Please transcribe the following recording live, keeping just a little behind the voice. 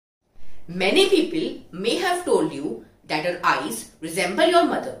Many people may have told you that your eyes resemble your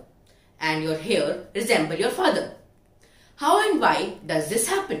mother and your hair resemble your father. How and why does this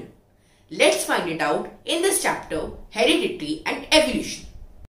happen? Let's find it out in this chapter, Heredity and Evolution.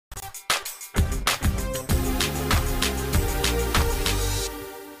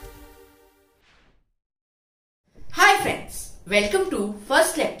 Hi friends, welcome to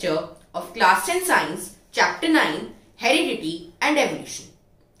first lecture of Class 10 Science, Chapter 9, Heredity and Evolution.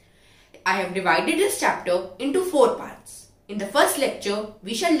 I have divided this chapter into 4 parts. In the first lecture,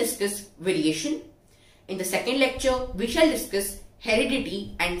 we shall discuss variation. In the second lecture, we shall discuss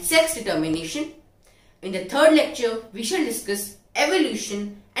heredity and sex determination. In the third lecture, we shall discuss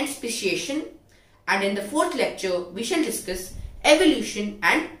evolution and speciation. And in the fourth lecture, we shall discuss evolution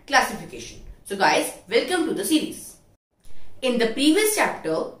and classification. So guys, welcome to the series. In the previous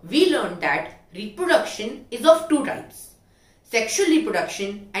chapter, we learned that reproduction is of 2 types. Sexual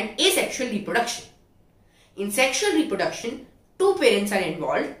reproduction and asexual reproduction. In sexual reproduction, 2 parents are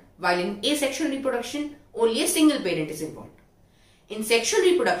involved, while in asexual reproduction, only a single parent is involved. In sexual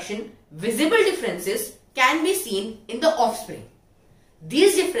reproduction, visible differences can be seen in the offspring.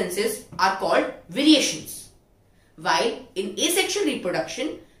 These differences are called variations, while in asexual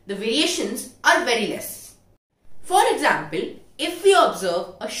reproduction, the variations are very less. For example, if we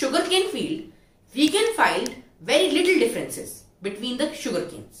observe a sugarcane field, we can find very little differences between the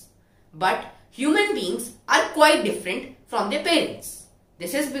sugarcanes. But human beings are quite different from their parents.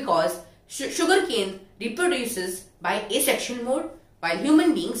 This is because sugarcane reproduces by asexual mode, while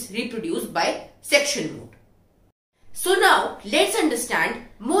human beings reproduce by sexual mode. So now let's understand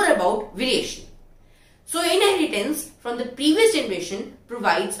more about variation. So inheritance from the previous generation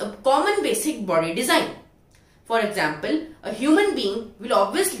provides a common basic body design. For example, a human being will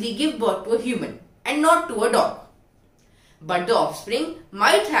obviously give birth to a human and not to a dog. But the offspring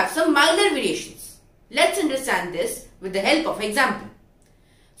might have some minor variations. Let's understand this with the help of an example.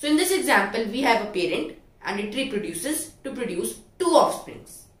 So in this example, we have a parent and it reproduces to produce 2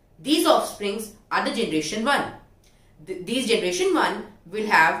 offsprings. These offsprings are the generation 1. These generation 1 will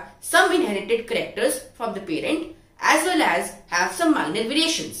have some inherited characters from the parent as well as have some minor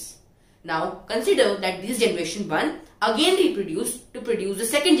variations. Now consider that this generation 1 again reproduce to produce the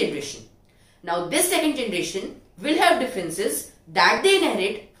second generation. Now this second generation will have differences that they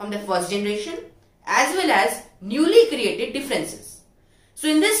inherit from the first generation as well as newly created differences. So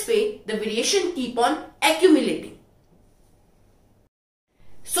in this way, the variation keep on accumulating.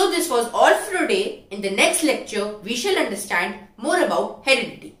 So this was all for today. In the next lecture, we shall understand more about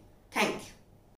heredity. Thank you.